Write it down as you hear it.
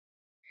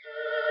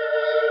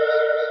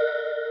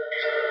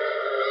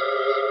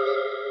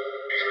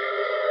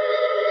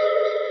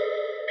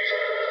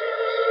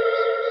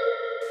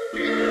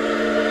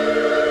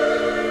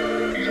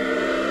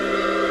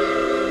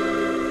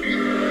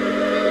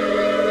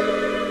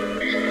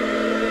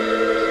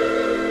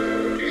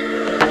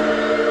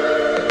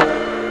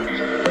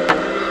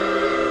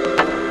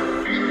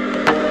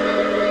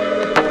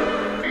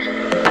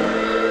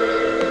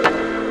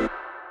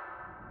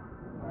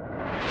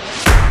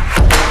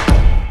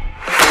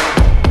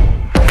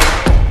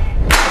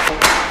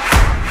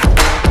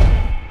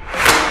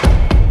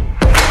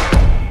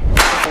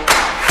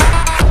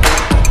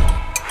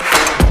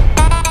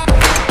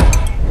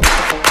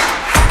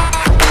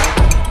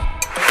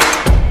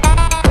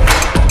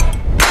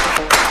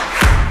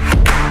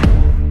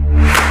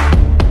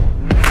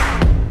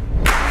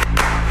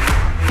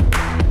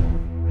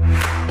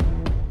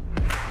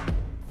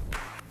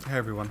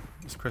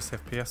it's Chris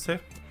FPS here.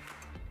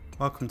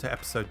 Welcome to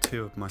episode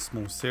 2 of my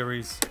small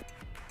series.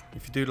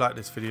 If you do like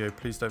this video,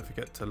 please don't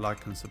forget to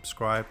like and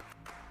subscribe,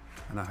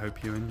 and I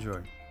hope you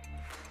enjoy.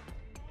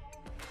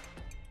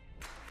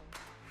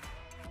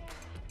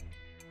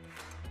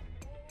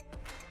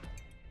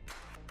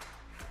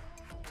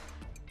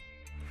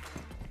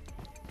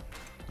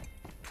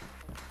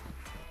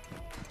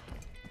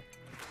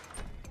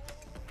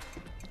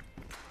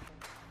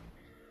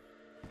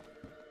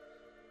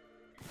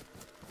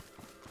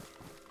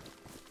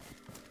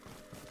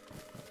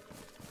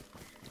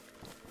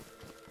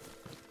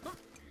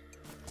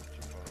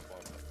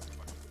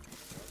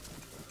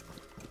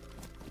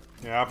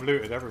 Yeah, I've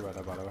looted everywhere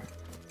though, by the way.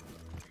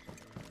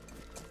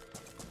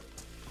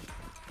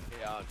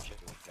 Yeah, I'm checking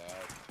the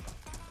card.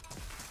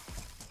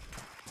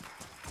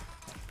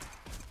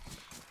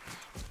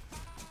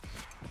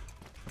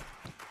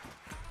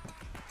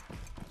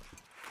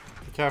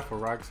 Be careful,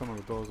 Rag, some of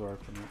the doors are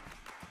open yet.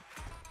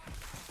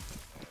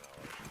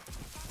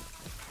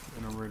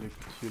 In a really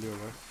peculiar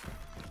way.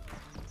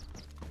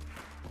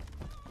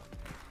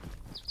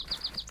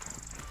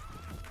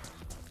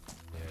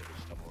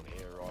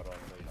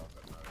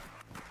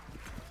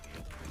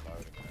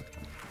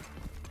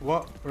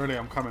 What? Really?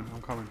 I'm coming.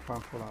 Try and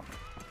pull up.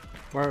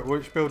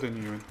 Which building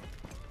are you in?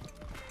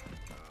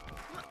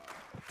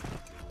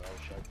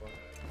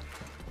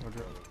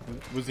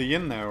 Was he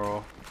in there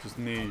or just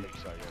near you? I think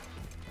so, yeah.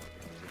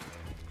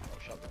 I'll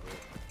shut the door.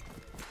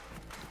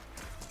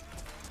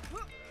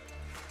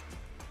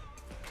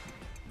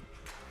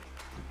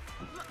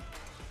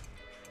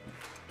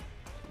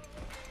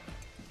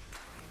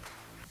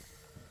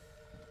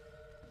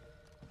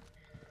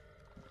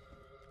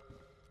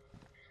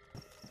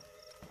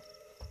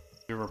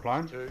 You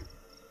replying? There's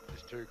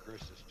two,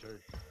 Chris, there's two.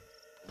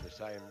 In the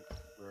same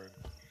room.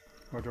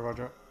 Roger,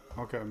 roger.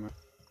 I'll get him there.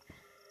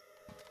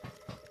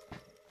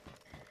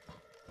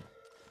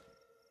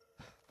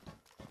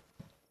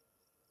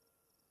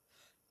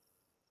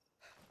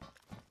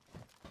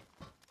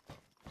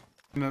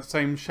 In that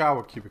same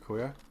shower cubicle,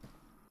 yeah?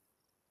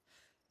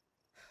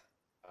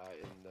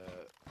 In the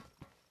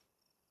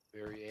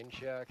very end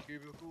shower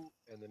cubicle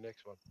and the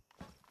next one.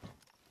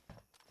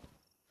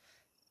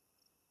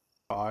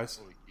 Got eyes.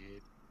 Oh, yeah.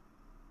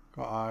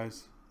 Got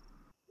eyes.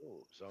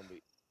 Oh,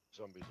 zombie.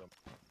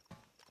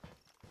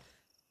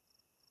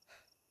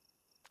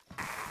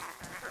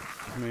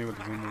 Me with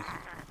the zombies.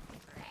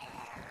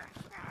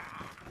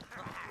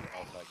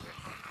 I'll take that.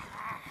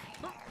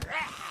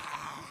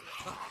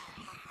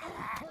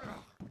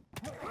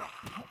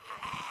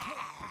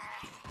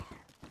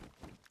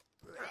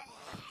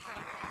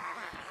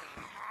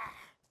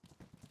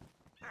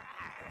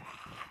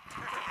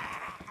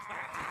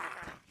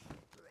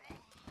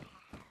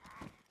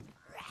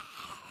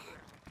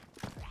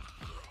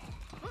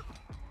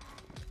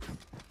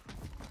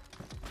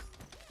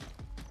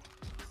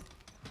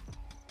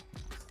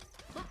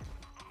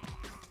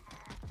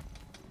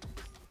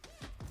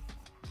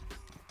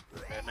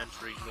 I'm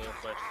entering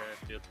North West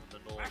Airfield from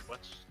the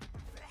northwest.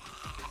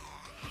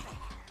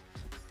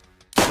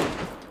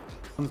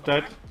 One's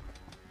dead.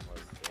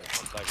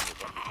 I'm taking the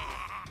zombie.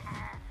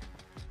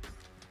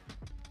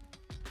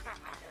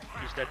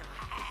 He's dead.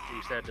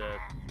 He's dead,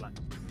 black.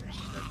 He's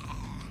dead.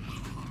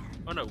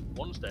 Oh no,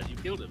 one's dead. You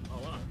killed him. Oh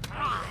wow.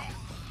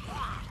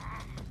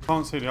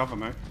 Can't see the other,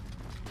 mate.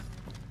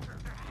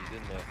 He's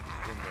in there.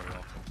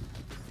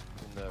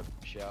 In the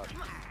shower.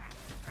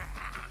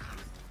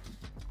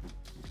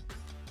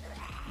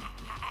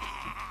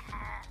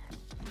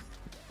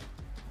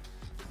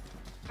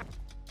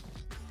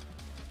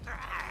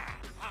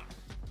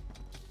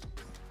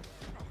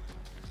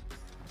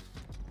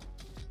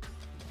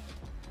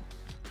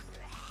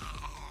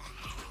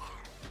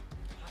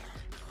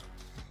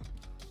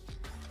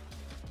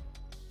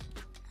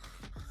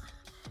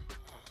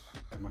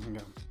 I can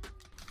get him.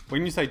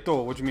 When you say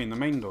door, what do you mean? The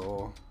main door?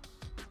 Or?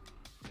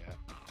 Yeah.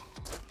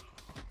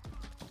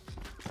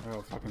 I got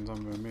a fucking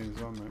zombie with me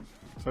as well, mate.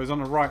 So he's on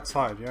the right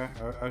side, yeah?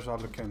 How should I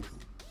look in?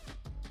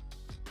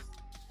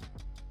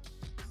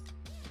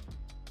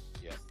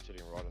 Yeah,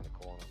 sitting right in the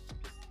corner.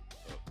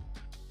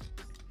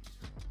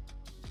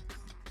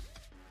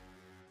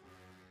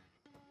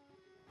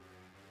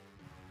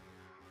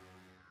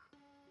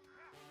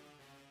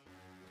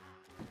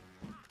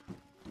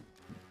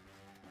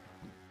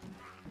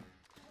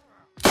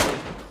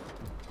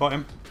 Got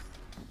him.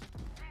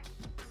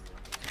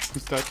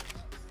 He's dead.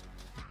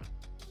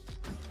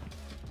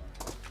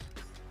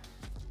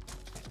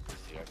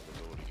 He opened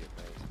the door to get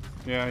me.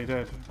 Yeah, he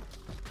did.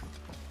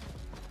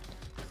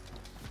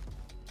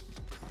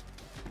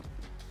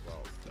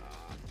 Well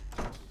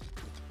done.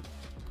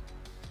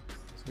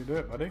 So you do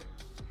it, buddy.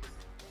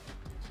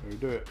 So you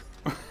do it.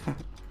 That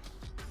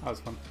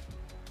was fun.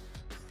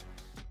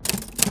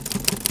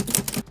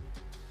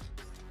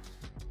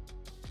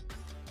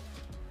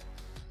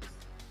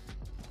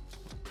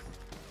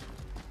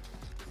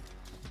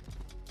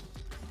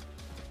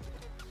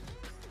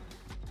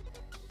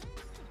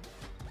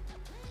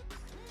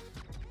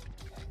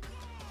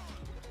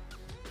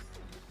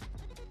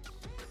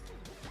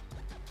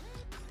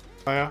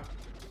 Player.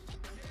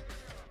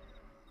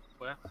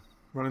 Where?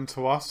 Running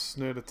to us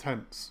near the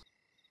tents.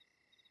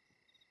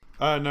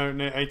 No,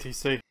 near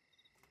ATC.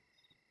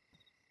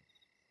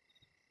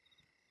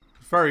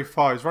 Very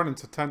far. He's running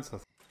to tents, I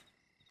think.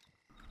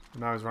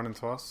 Now he's running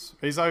to us.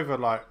 He's over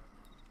like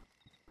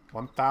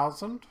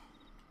 1,000?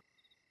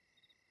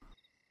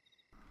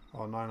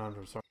 Oh,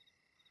 900, sorry.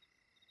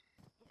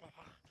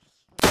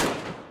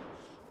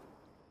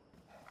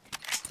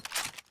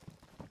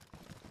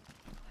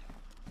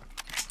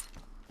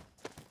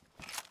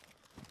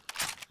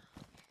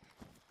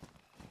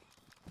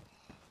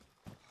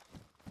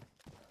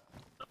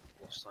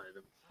 Lost sight of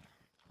him.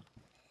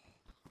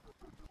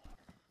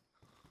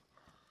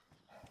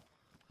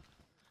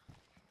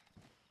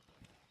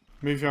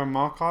 Move your own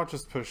marker,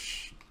 just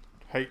push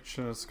H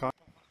in the sky.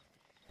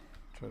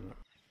 Try that.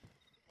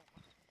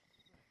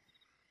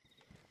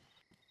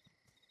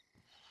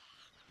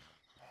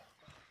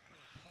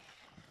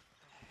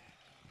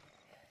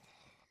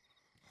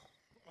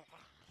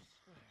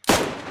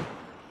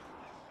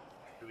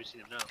 Do we see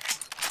him now?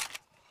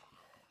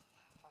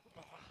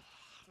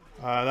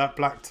 That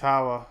black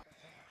tower.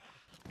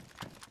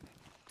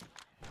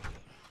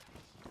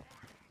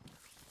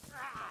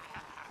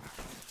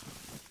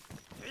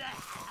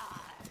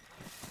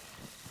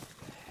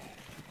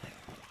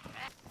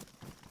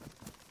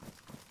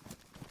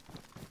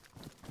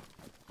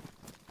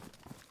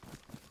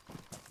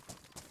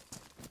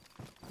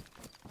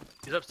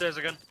 He's upstairs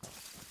again.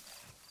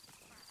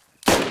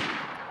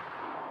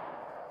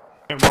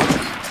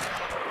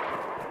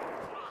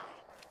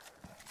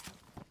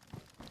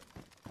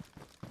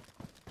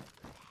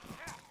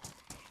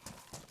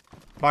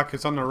 Black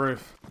is on the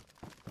roof.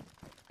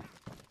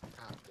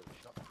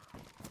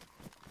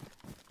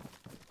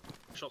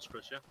 Shots,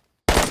 Chris, yeah?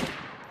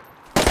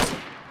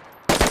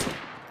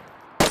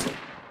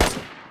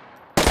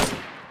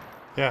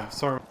 Yeah,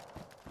 sorry.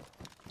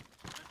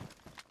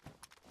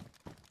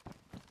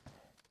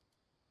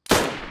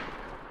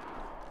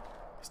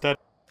 He's dead.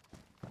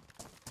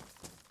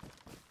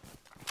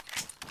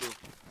 Cool.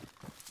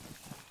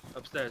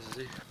 Upstairs, is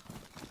he?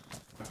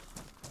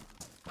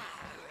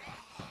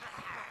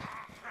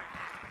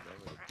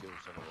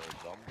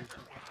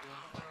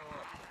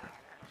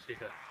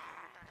 Yeah.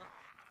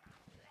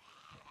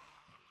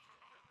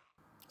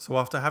 So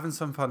after having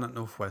some fun at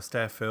North West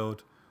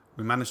Airfield,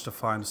 we managed to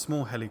find a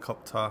small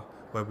helicopter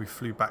where we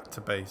flew back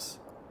to base.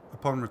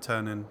 Upon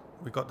returning,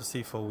 we got the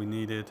C4 we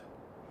needed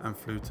and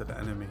flew to the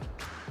enemy.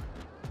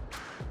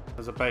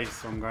 There's a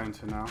base I'm going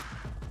to now.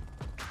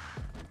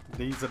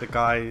 This is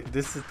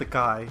the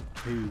guy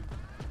who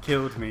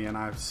killed me and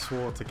I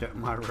swore to get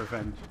my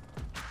revenge.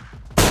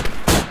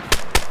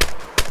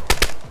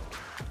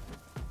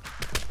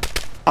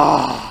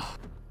 Ah!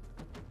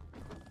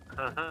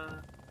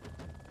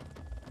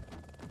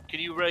 Can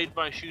you raid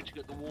by shooting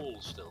at the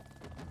walls still?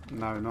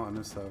 No, not on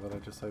this server, they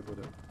disabled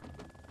it.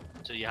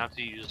 So you have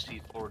to use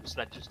C4 and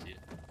sledges, do you?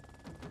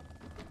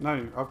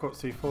 No, I've got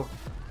C4.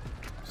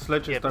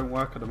 Sledges don't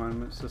work at the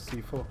moment, it's just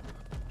C4.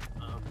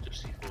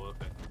 Just C4,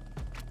 okay.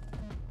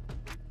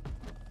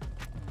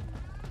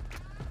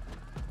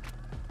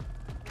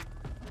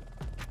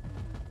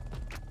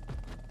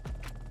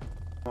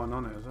 One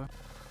on it, is there?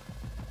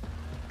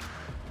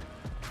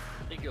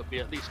 I think it'll be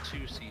at least 2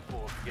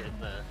 C4 to get in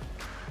there.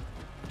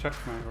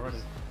 Checkmate already.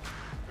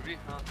 Really?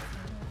 Oh, okay.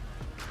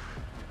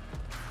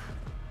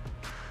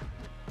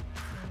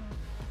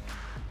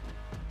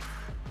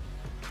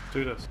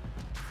 Do this.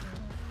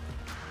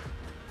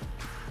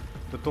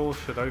 The door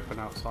should open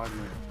outside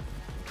me.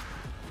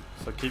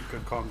 So keep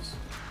good comms.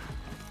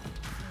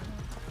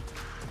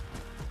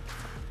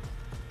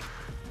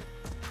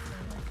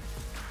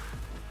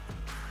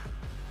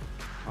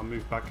 I'll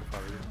move back if I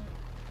were you.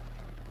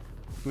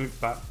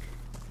 Move back.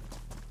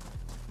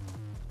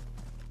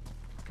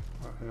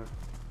 Right here.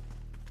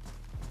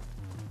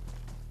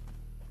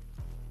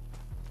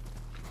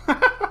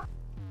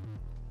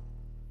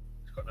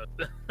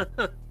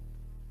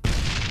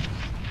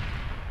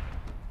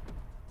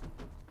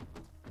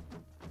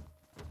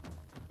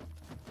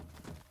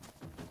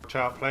 Watch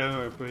out, player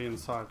will be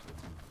inside.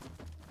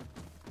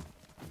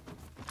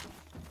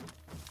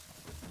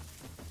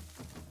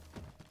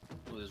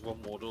 Oh, there's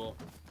one more door.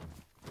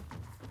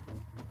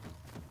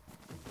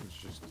 It's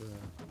just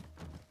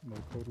no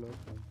code left.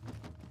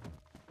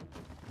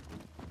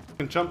 You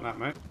can jump that,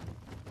 mate.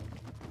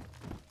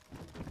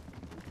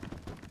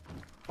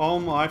 Oh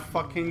my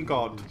fucking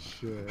god.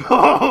 Shit.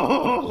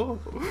 Oh,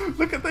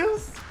 look at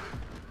this.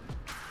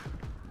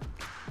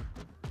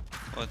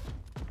 What?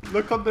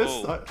 Look on this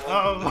Oh, side.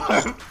 oh,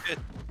 Oh, shit.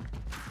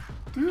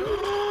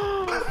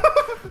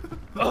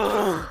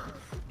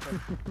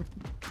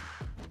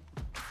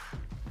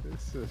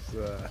 This is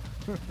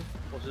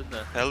What's in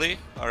there? Heli?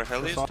 Our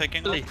heli is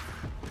taking Heli. off?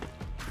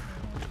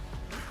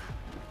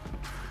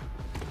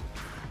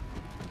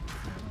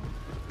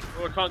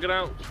 Oh, I can't get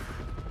out.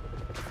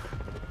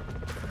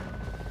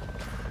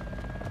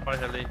 Bye,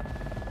 Heli.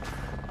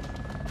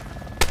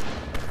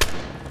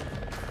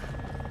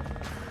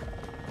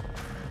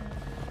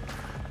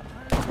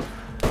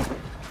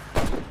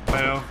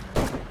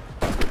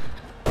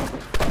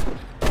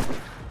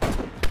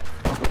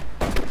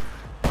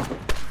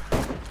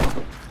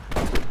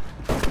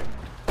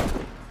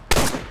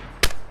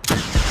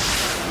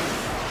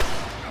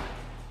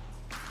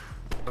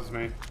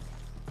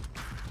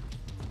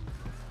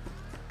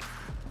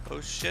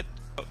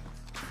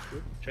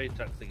 Trade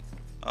tactic.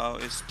 Oh,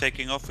 it's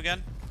taking off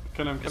again?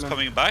 Kill him, It's kill him.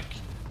 coming back?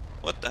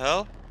 What the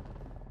hell?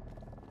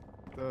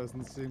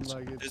 Doesn't seem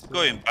like It's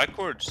going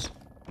backwards.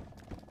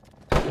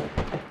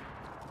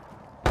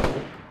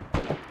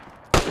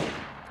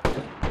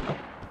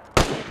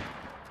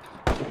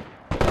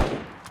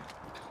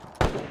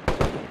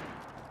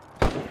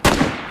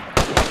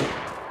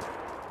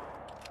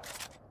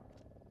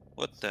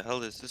 What the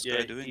hell is this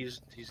guy doing?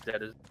 He's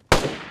dead.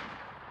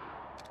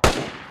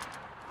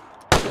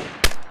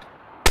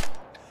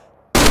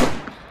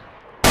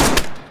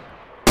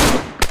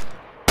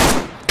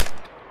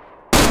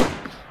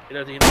 You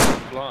don't think he can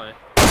fly?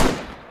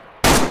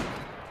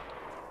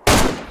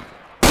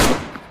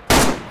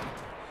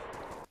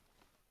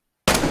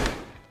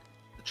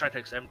 The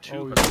Tritex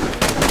M2.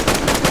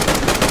 Oh,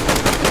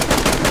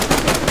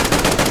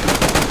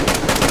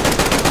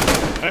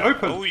 Hey,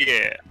 open! Oh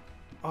yeah!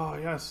 Oh,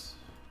 yes.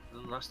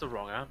 That's the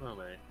wrong ammo,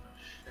 mate. Oh,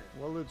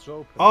 shit. well, it's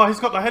open. Oh, he's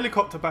got the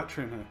helicopter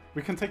battery in here.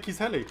 We can take his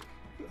heli.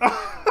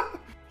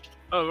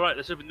 Oh, right,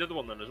 let's open the other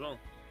one then as well.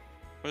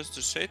 Where's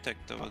the Shatek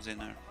that was in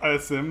there?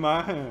 It's in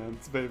my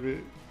hands,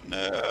 baby.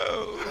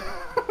 No!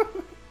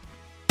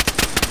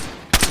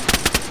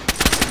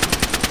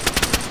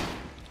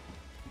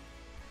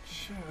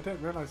 Shit, I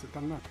didn't realise it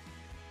done that.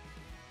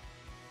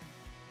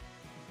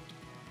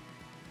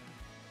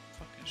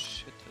 Fucking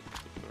shit, I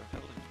took our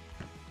heli.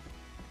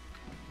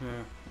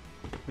 Yeah.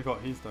 We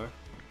got his though.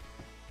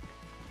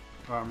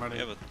 Right, I'm ready.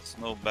 Yeah, but there's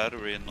no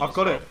battery and no I've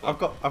got it. spark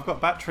plug. I've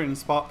got battery and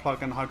spark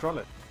plug and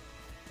hydraulic.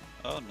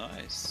 Oh,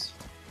 nice.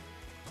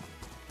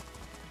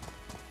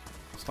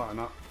 Starting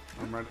up.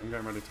 I'm ready. I'm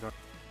getting ready to go.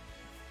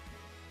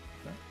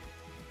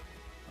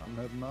 I'm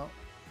heading out.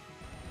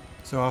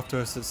 So after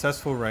a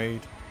successful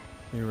raid,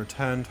 we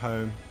returned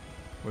home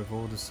with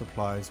all the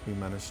supplies we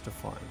managed to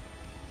find.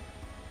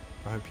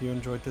 I hope you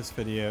enjoyed this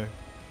video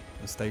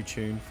and stay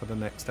tuned for the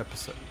next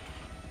episode.